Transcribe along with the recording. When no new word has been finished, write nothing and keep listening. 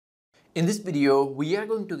In this video, we are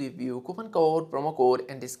going to give you coupon code, promo code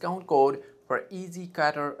and discount code for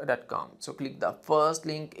EzCater.com. So click the first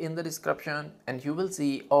link in the description and you will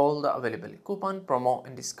see all the available coupon, promo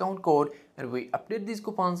and discount code, and we update these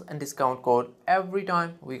coupons and discount code every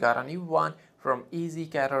time we got a new one from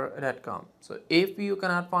EzCater.com. So if you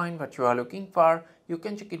cannot find what you are looking for, you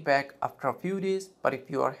can check it back after a few days. But if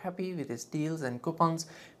you are happy with these deals and coupons,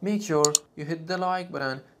 make sure you hit the like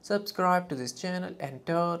button, subscribe to this channel and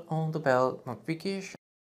turn on the bell notification.